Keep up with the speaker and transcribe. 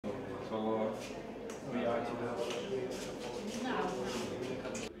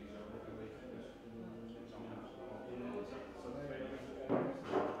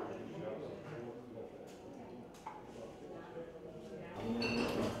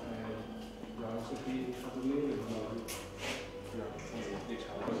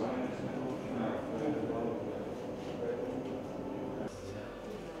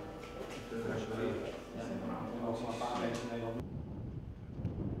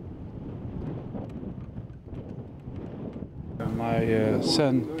My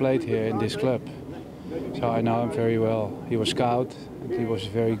son played here in this club, so I know him very well. He was scout, and he was a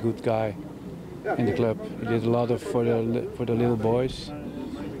very good guy in the club. He did a lot for the little boys,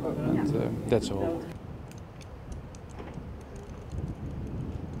 and that's all.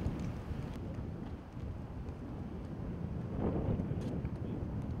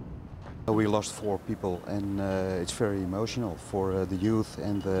 We lost 4 people, and it's very emotional for the youth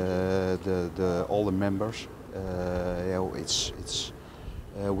and all the members.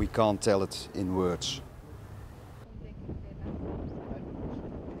 We can't tell it in words.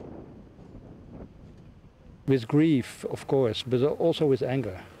 With grief, of course, but also with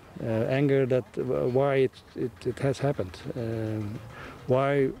anger. Anger that why it has happened.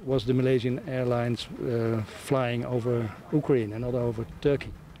 Why was the Malaysian Airlines flying over Ukraine and not over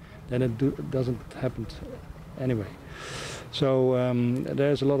Turkey? Then it doesn't happen anyway. So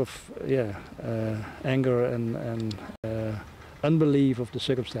there's a lot of anger and unbelief of the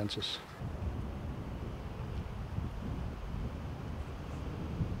circumstances.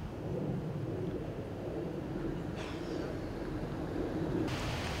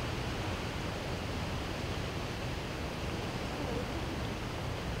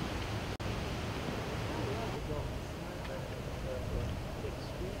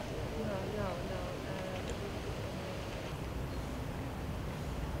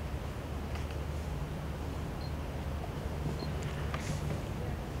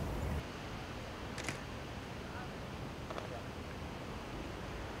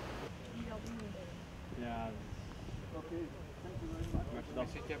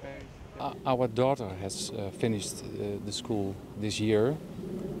 Our daughter has finished the school this year,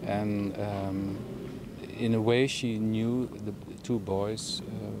 and in a way she knew the 2 boys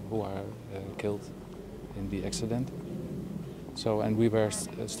who are killed in the accident. So, and we were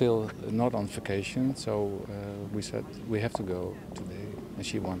still not on vacation, so we said we have to go today, and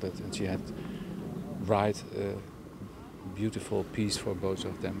she wanted, and she had write a beautiful piece for both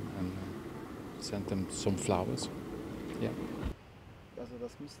of them and sent them some flowers. Yeah. Also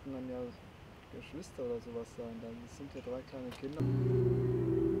das müssten dann ja Geschwister oder sowas sein, dann sind ja 3 kleine Kinder.